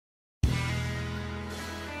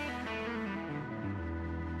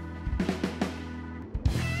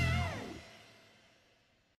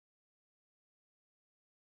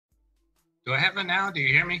Do I have it now? Do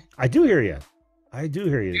you hear me? I do hear you. I do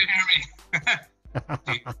hear Do you. you hear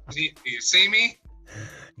me? Do you see me?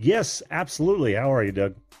 Yes, absolutely. How are you,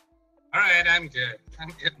 Doug? All right, I'm good. I'm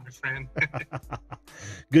good, my friend.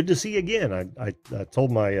 Good to see you again. I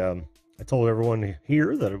told I told everyone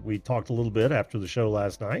here that we talked a little bit after the show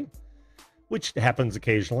last night, which happens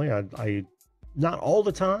occasionally. I not all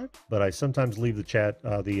the time, but I sometimes leave the chat,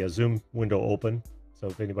 the Zoom window open. So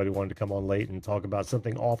if anybody wanted to come on late and talk about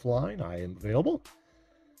something offline, I am available.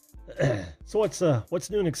 So what's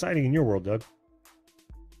new and exciting in your world, Doug?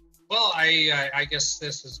 Well, I guess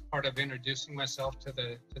this is part of introducing myself to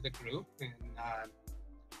the group and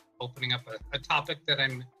opening up a topic that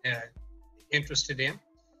I'm interested in.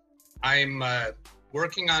 I'm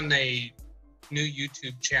working on a new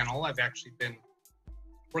YouTube channel. I've actually been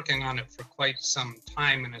working on it for quite some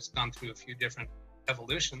time, and it's gone through a few different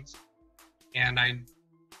evolutions. And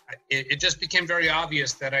it just became very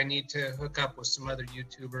obvious that I need to hook up with some other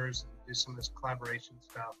YouTubers and do some of this collaboration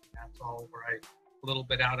stuff. And that's all where a little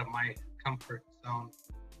bit out of my comfort zone.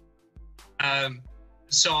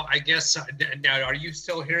 So I guess now, are you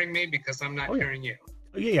still hearing me? Because I'm not Oh yeah, hearing you.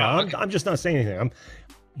 yeah. Okay. I'm just not saying anything.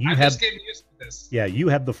 You I'm have just getting used to this. Yeah, you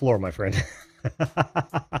have the floor, my friend. I'm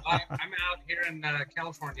out here in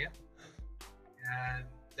California, and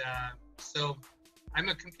so I'm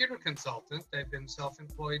a computer consultant. I've been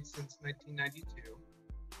self-employed since 1992,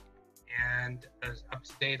 and up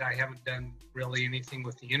to date, I haven't done really anything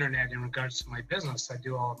with the internet in regards to my business. I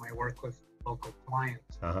do all of my work with local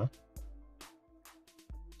clients. Uh-huh.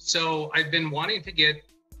 So I've been wanting to get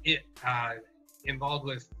involved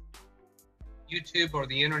with YouTube or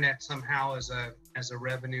the internet somehow as a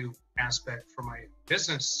revenue aspect for my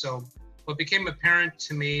business. So what became apparent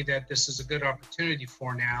to me that this is a good opportunity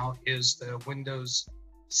for now is the Windows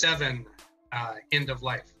 7 end of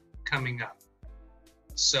life coming up.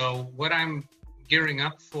 So what I'm gearing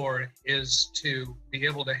up for is to be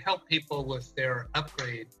able to help people with their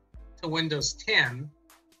upgrade to Windows 10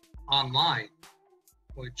 online,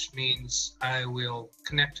 which means I will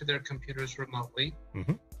connect to their computers remotely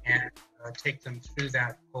and take them through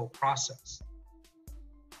that whole process.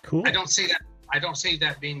 Cool. I don't see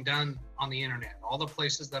that being done on the internet. All the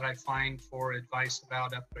places that I find for advice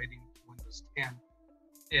about upgrading to Windows 10,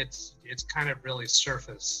 it's kind of really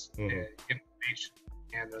surface information,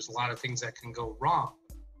 and there's a lot of things that can go wrong.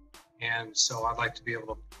 And so I'd like to be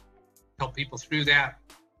able to help people through that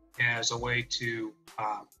as a way to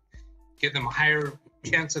give them a higher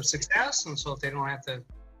chance of success, and so if they don't have to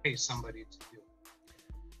pay somebody to do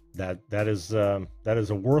it. That is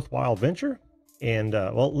a worthwhile venture. And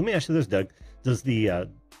well, let me ask you this, Doug. Does the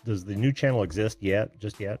new channel exist yet?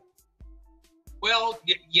 Just yet? Well,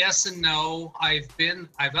 yes and no. I've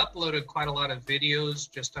uploaded quite a lot of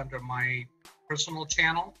videos just under my personal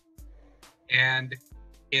channel, and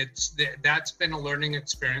that's been a learning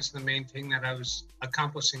experience. The main thing that I was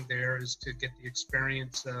accomplishing there is to get the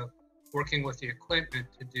experience of working with the equipment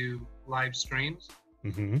to do live streams.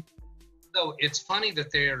 Mm-hmm. So it's funny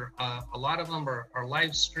that a lot of them are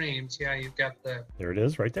live streams. Yeah, you've got there it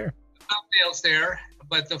is right there. The thumbnails there,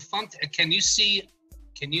 but can you see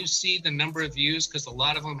the number of views? Because a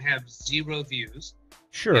lot of them have 0 views.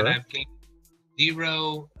 Sure. And I've gained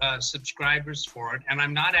 0 subscribers for it. And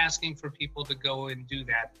I'm not asking for people to go and do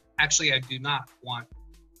that. Actually, I do not want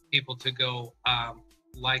people to go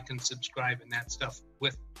like and subscribe and that stuff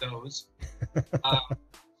with those.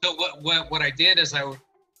 So what I did is I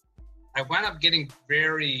wound up getting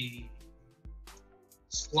very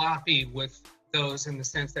sloppy with those, in the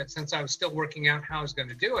sense that since I was still working out how I was going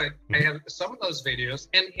to do it, I have some of those videos,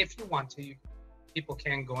 and if you want to, people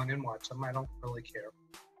can go in and watch them. I don't really care.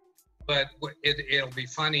 But it'll be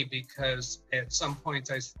funny because at some point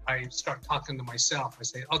I start talking to myself. I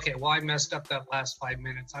say, okay, well, I messed up that last 5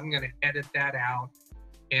 minutes. I'm going to edit that out.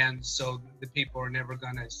 And so the people are never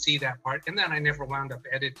going to see that part. And then I never wound up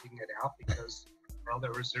editing it out because, well,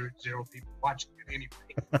 there were 0 people watching it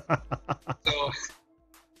anyway. So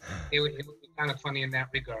it would be kind of funny in that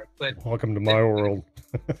regard. But welcome to my world.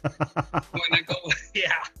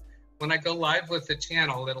 when I go live with the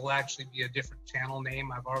channel, it'll actually be a different channel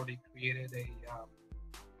name. I've already created a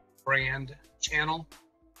brand channel,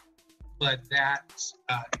 but that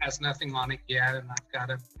has nothing on it yet, and I've got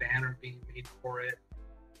a banner being made for it.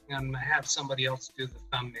 And I have somebody else do the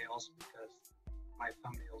thumbnails because my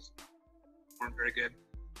thumbnails weren't very good.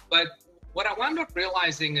 But what I wound up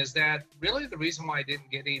realizing is that really the reason why I didn't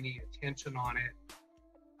get any attention on it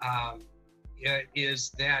is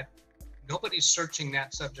that nobody's searching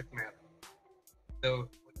that subject matter. So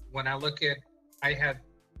when I look at, I had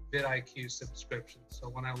vidIQ subscriptions. So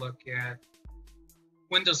when I look at,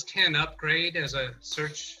 Windows 10 upgrade as a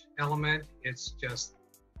search element, it's just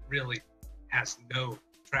really has no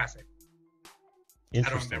traffic. I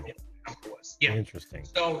don't remember what the number was. Yeah. Interesting.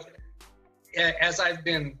 So as I've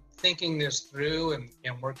been thinking this through and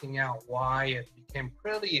working out why, it became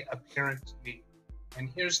pretty apparent to me. And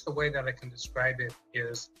here's the way that I can describe it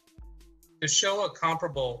is to show a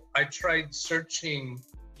comparable. I tried searching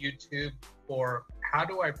YouTube for how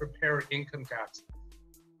do I prepare income taxes?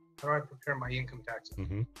 How do I prepare my income taxes?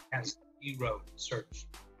 As zero search.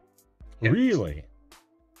 Really?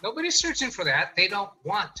 Nobody's searching for that. They don't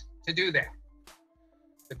want to do that.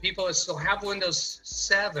 The people that still have Windows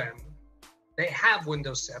 7, they have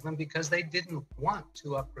Windows 7 because they didn't want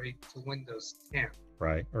to upgrade to Windows 10.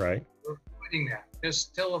 Right. They're avoiding that. They're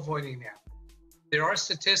still avoiding that. There are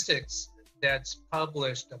statistics that's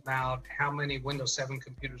published about how many Windows 7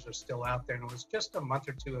 computers are still out there. And it was just a month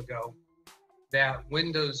or two ago that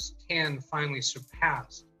Windows 10 finally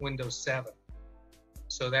surpassed Windows 7.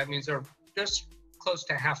 So that means they're just close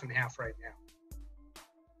to half and half right now.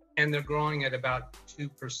 And they're growing at about 2%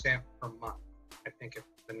 per month, I think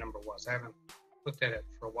the number was. I haven't looked at it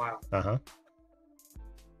for a while.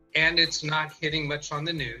 And it's not hitting much on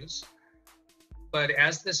the news. But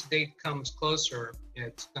as this date comes closer,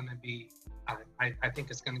 it's going to be, I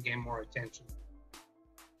think it's going to gain more attention.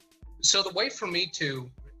 So the way for me to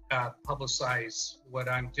publicize what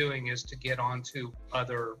I'm doing is to get onto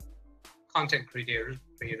other content creators.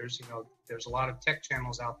 You know, there's a lot of tech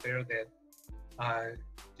channels out there that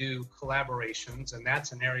do collaborations, and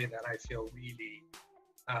that's an area that I feel really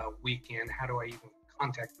weak in. How do I even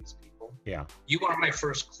contact these people? Yeah. You are my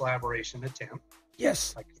first collaboration attempt.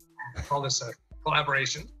 Yes. I call this a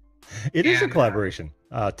collaboration. It is a collaboration.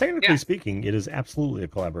 Technically speaking, it is absolutely a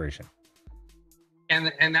collaboration.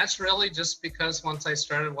 And that's really just because once I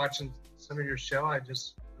started watching some of your show, I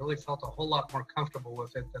just really felt a whole lot more comfortable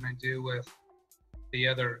with it than I do with the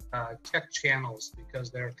other tech channels, because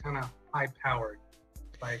they're kind of high-powered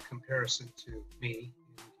by comparison to me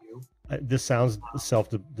and you. This sounds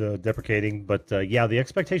self-deprecating, but yeah, the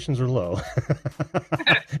expectations are low.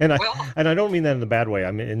 and I don't mean that in a bad way.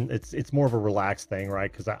 I mean, it's more of a relaxed thing, right?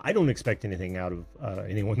 Because I don't expect anything out of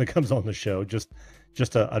anyone that comes on the show. Just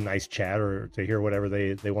a nice chat or to hear whatever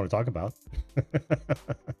they want to talk about.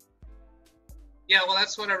 Yeah, well,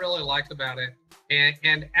 that's what I really like about it.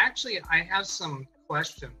 And actually, I have some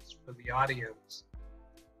questions for the audience.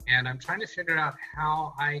 And I'm trying to figure out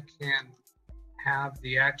how I can have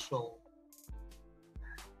the actual,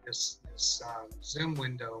 this Zoom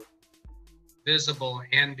window visible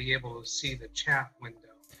and be able to see the chat window.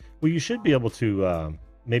 Well, you should be able to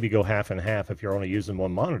maybe go half and half if you're only using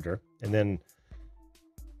one monitor, and then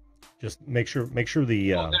just make sure the there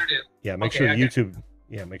it is. make sure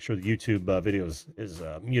the YouTube video is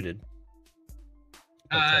muted.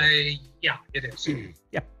 Yeah, it is.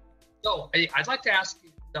 Yeah. So I'd like to ask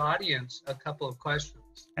the audience a couple of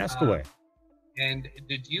questions. Ask away. And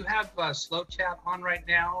did you have slow chat on right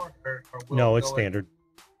now, or no? It's standard.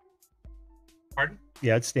 Pardon?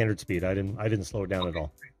 Yeah, it's standard speed. I didn't slow it down at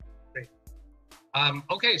all. Great.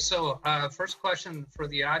 Okay, so first question for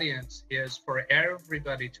the audience is for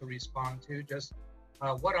everybody to respond to. Just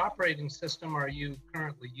what operating system are you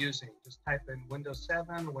currently using? Just type in Windows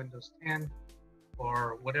 7, Windows 10,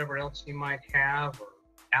 or whatever else you might have, or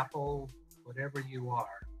Apple, whatever you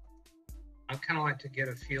are. I kind of like to get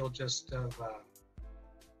a feel just of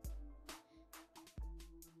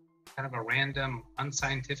kind of a random,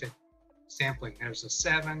 unscientific sampling. There's a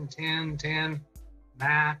 7, 10, 10,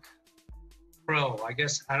 Mac, Pro. I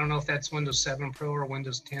guess, I don't know if that's Windows 7 Pro or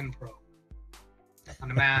Windows 10 Pro. On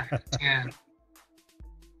the Mac, 10.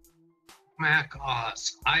 Mac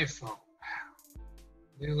OS, iPhone,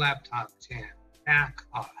 new laptop, 10, Mac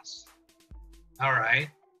OS. All right.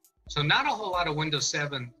 So not a whole lot of Windows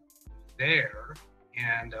 7 there,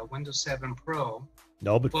 and Windows 7 Pro.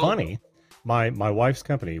 No, but funny, my wife's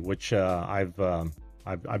company, which I've done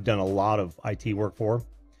a lot of IT work for.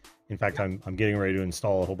 In fact, I'm getting ready to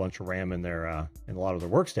install a whole bunch of RAM in their in a lot of their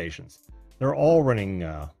workstations. They're all running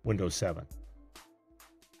Windows 7.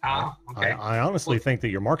 Okay. I honestly think that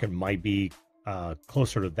your market might be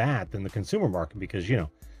closer to that than the consumer market, because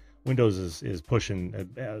Windows is pushing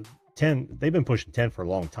 10. They've been pushing 10 for a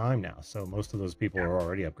long time now, so most of those people are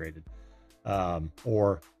already upgraded.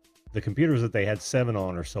 Or the computers that they had 7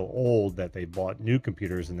 on are so old that they bought new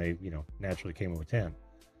computers and they naturally came with 10.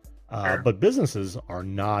 Sure. But businesses are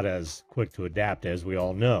not as quick to adapt, as we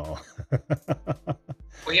all know.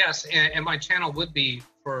 Well, yes, and my channel would be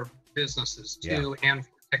for businesses too, and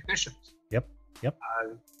for technicians. Yep.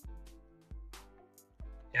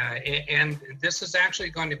 And this is actually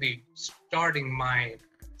going to be starting my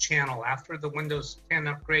channel after the Windows 10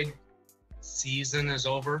 upgrade season is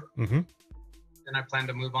over. Mm-hmm. Then I plan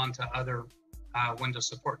to move on to other Windows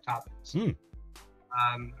support topics.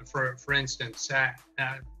 For instance,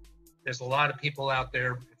 there's a lot of people out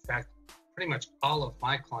there, in fact, pretty much all of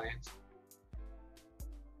my clients,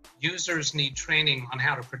 users need training on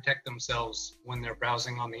how to protect themselves when they're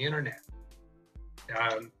browsing on the internet.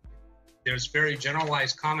 There's very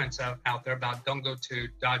generalized comments out there about don't go to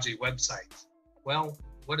dodgy websites. Well,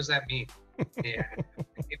 what does that mean? Yeah,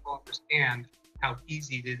 people understand how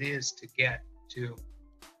easy it is to get to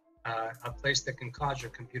a place that can cause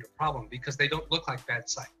your computer problem because they don't look like bad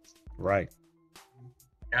sites. Right.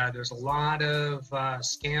 There's a lot of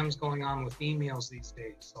scams going on with emails these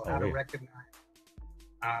days. So how to recognize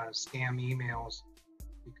scam emails,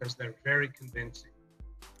 because they're very convincing.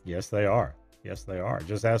 Yes, they are. Yes, they are.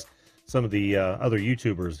 Just ask some of the other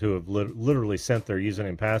YouTubers who have literally sent their username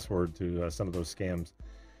and password to some of those scams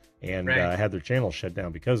and had their channel shut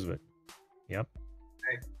down because of it. Yep.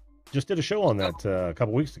 Right. Just did a show on that a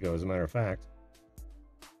couple weeks ago, as a matter of fact.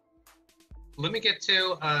 Let me get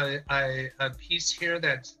to a piece here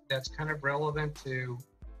that's kind of relevant to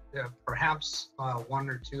perhaps one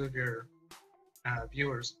or two of your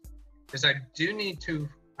viewers, is I do need to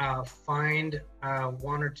find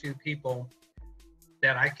one or two people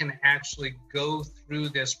that I can actually go through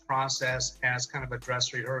this process as kind of a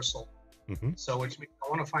dress rehearsal. Mm-hmm. So which means I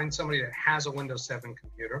want to find somebody that has a Windows 7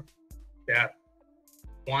 computer that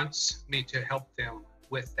wants me to help them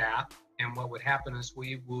with that. And what would happen is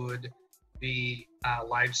we would be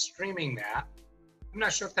live streaming that. I'm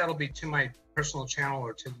not sure if that'll be to my personal channel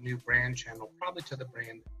or to the new brand channel, probably to the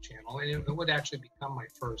brand channel. And it would actually become my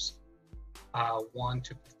first one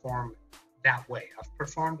to perform that way. I've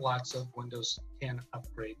performed lots of Windows 10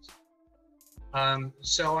 upgrades.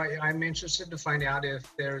 So I'm interested to find out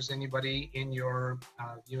if there's anybody in your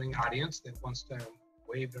viewing audience that wants to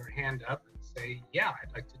wave their hand up and say, yeah,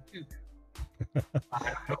 I'd like to do that. I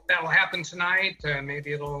hope that will happen tonight.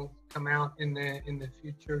 Maybe it'll come out in the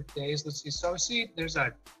future days. Let's see. So see, there's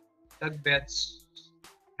a Doug Betts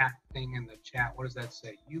thing in the chat. What does that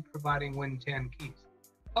say? You providing Win 10 keys.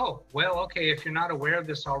 Oh, well, okay. If you're not aware of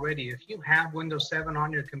this already, if you have Windows 7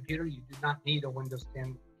 on your computer, you do not need a Windows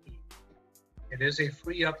 10 key. It is a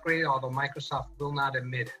free upgrade, although Microsoft will not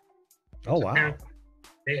admit it. Oh, wow.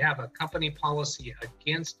 They have a company policy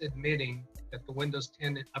against admitting that the Windows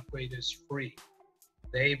 10 upgrade is free.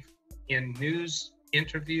 They've, in news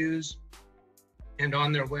interviews and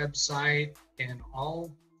on their website and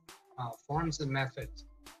all forms and methods,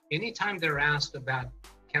 anytime they're asked about,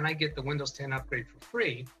 can I get the Windows 10 upgrade for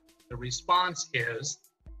free? The response is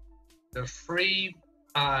the free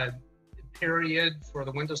period for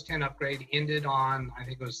the Windows 10 upgrade ended on, I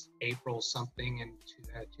think it was April something in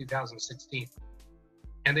 2016.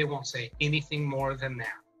 And they won't say anything more than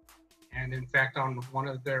that. And in fact, on one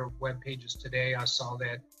of their web pages today, I saw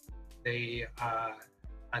that they,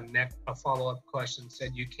 a follow-up question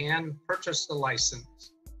said, you can purchase the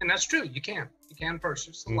license. And that's true, you can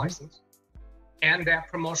purchase the license. And that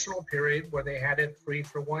promotional period where they had it free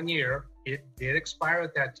for 1 year, it did expire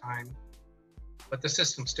at that time, but the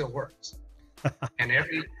system still works. And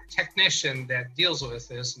every technician that deals with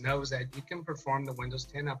this knows that you can perform the Windows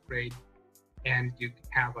 10 upgrade and you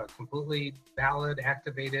have a completely valid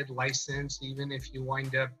activated license. Even if you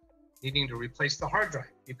wind up needing to replace the hard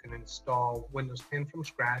drive, you can install Windows 10 from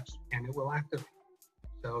scratch and it will activate.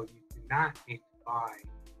 So you do not need to buy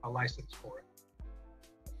a license for it.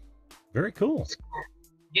 Very cool.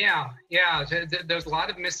 Yeah. There's a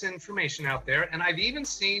lot of misinformation out there. And I've even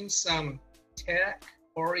seen some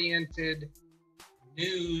tech-oriented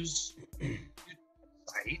news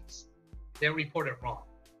sites that report it wrong.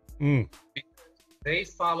 Because they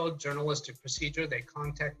followed journalistic procedure. They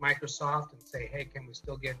contact Microsoft and say, hey, can people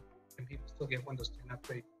still get Windows 10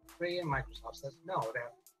 upgrade free? And Microsoft says no.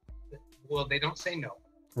 Well, they don't say no.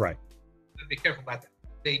 Right. Be careful about that.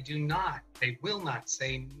 They will not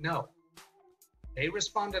say no. They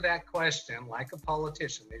respond to that question like a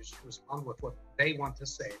politician. They just respond with what they want to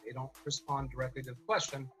say. They don't respond directly to the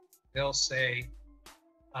question. They'll say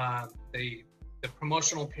the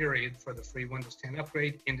promotional period for the free Windows 10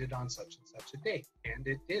 upgrade ended on such and such a date. And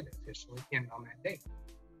it did officially end on that date.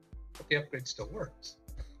 But the upgrade still works.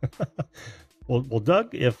 Well,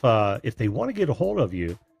 Doug, if they want to get a hold of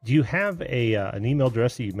you, do you have an email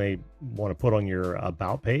address that you may want to put on your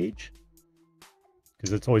About page?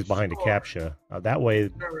 Because it's always behind a CAPTCHA. That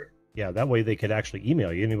way they could actually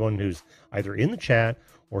email you. Anyone who's either in the chat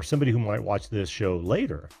or somebody who might watch this show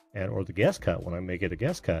later, or the guest cut when I make it a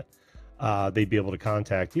guest cut, they'd be able to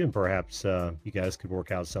contact you, and perhaps you guys could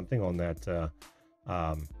work out something on that.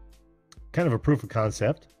 Kind of a proof of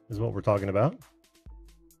concept is what we're talking about.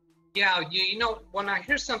 Yeah, you know, when I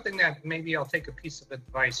hear something that maybe I'll take a piece of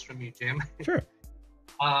advice from you, Jim. Sure.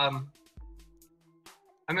 I'm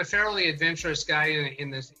a fairly adventurous guy in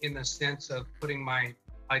the sense of putting my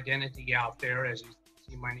identity out there. As you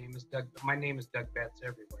see, my name is Doug. My name is Doug Betts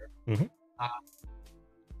everywhere. Mm-hmm.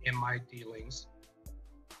 In my dealings,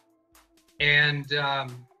 and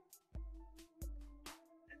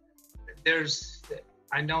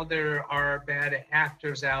I know there are bad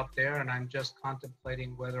actors out there, and I'm just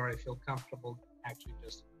contemplating whether I feel comfortable actually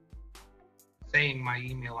just saying my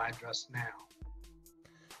email address now.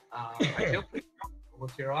 I feel pretty comfortable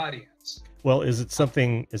with your audience. Well, is it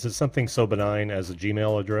something so benign as a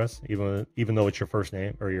Gmail address, even though it's your first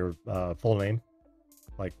name or your full name,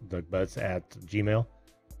 like Doug Betts at Gmail?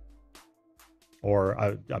 Or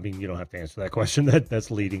I mean, you don't have to answer that question.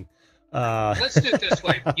 That's leading. Let's do it this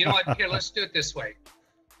way. You know what? Here, let's do it this way.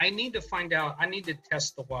 I need to find out. I need to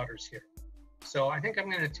test the waters here. So I think I'm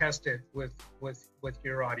going to test it with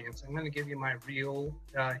your audience. I'm going to give you my real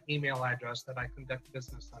email address that I conduct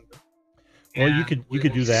business under. Well, you could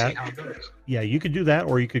do that. Yeah, you could do that,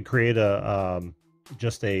 or you could create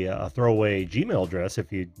just a throwaway Gmail address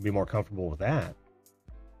if you'd be more comfortable with that.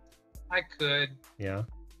 I could. Yeah.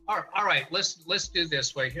 All right. Let's do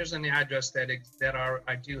this way. Here's an address that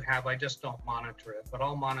I do have. I just don't monitor it, but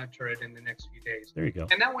I'll monitor it in the next few days. There you go.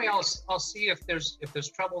 And that way, I'll see if there's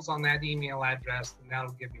troubles on that email address, and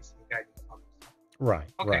that'll give me some guidance on this. Right.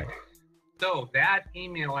 Okay. Right. So that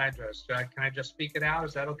email address, can I just speak it out?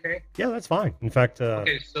 Is that okay? Yeah, that's fine. In fact,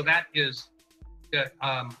 okay. So that is,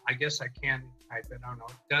 I guess I can type it. I don't know.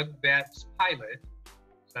 Doug Betts Pilot.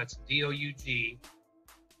 So that's DOUG.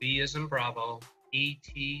 B as in Bravo.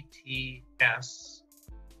 ETTS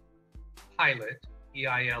Pilot,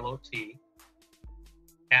 PILOT,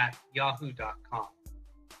 at yahoo.com.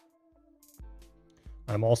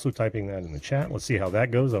 I'm also typing that in the chat. Let's see how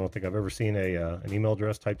that goes. I don't think I've ever seen an email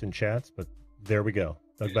address typed in chats, but there we go.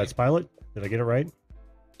 Doug Betts Pilot. Did I get it right?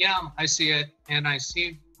 Yeah, I see it, and I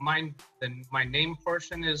see my name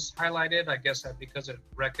portion is highlighted. I guess that because it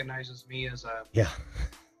recognizes me as a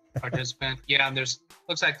participant. Yeah, and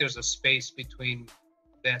looks like there's a space between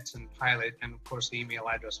Betts and Pilot, and of course the email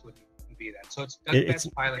address wouldn't be that. So it's Doug Betts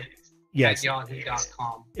Pilot at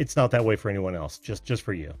yahoo.com. It's not that way for anyone else, just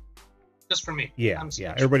for you. Just for me. Yeah,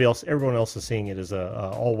 yeah. Everyone else is seeing it as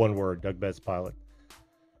all one word, Doug Betts Pilot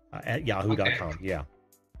at yahoo.com. Okay. Yeah.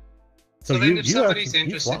 So then if somebody's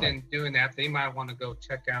interested in doing that, they might want to go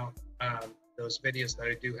check out those videos that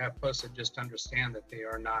I do have posted, just to understand that they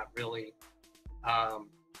are not really of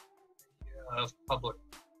public.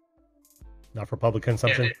 Not for public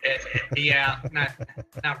consumption? Yeah,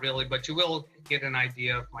 not really, but you will get an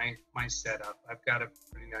idea of my setup. I've got a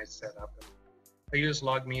pretty nice setup. I use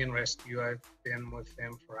LogMeIn Rescue. I've been with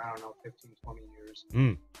them for, I don't know, 15, 20 years.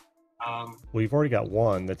 Well, you've already got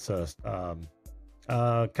one that's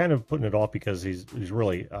kind of putting it off because he's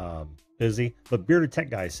really busy. But Bearded Tech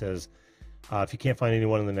Guy says, if you can't find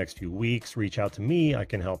anyone in the next few weeks, reach out to me. I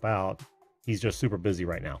can help out. He's just super busy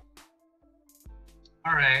right now.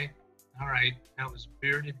 All right. That was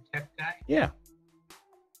Bearded Tech Guy? Yeah.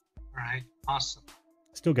 All right. Awesome.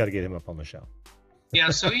 Still got to get him up on the show. Yeah,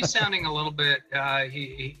 so he's sounding a little bit,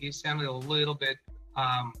 he's sounding a little bit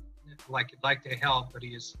like he'd like to help, but he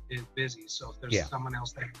is busy. So if there's someone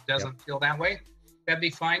else that doesn't feel that way, that'd be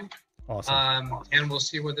fine. Awesome. And we'll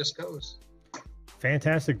see where this goes.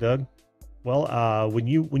 Fantastic, Doug. Well, when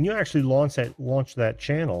you actually launch that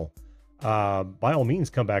channel, by all means,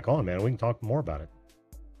 come back on, man. We can talk more about it.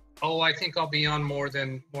 Oh, I think I'll be on more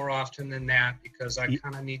often than that, because I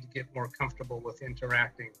kind of need to get more comfortable with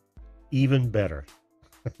interacting. Even better.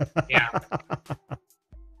 Yeah.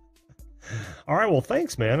 All right. Well,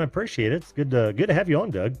 thanks, man. I appreciate it. It's good to have you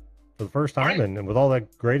on, Doug, for the first time, right. and with all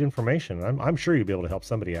that great information. I'm sure you'll be able to help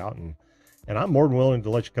somebody out, and I'm more than willing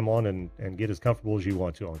to let you come on and get as comfortable as you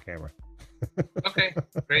want to on camera. Okay,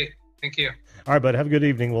 great. Thank you. All right, bud. Have a good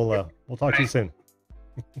evening. We'll talk to you soon.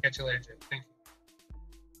 Catch you later, Jim. Thank you.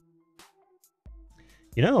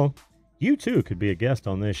 You know, you too could be a guest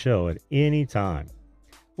on this show at any time.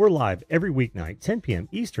 We're live every weeknight, 10 p.m.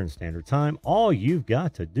 Eastern Standard Time. All you've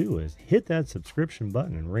got to do is hit that subscription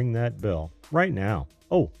button and ring that bell right now.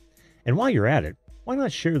 Oh, and while you're at it, why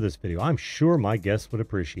not share this video? I'm sure my guests would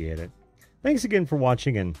appreciate it. Thanks again for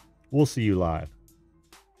watching, and we'll see you live.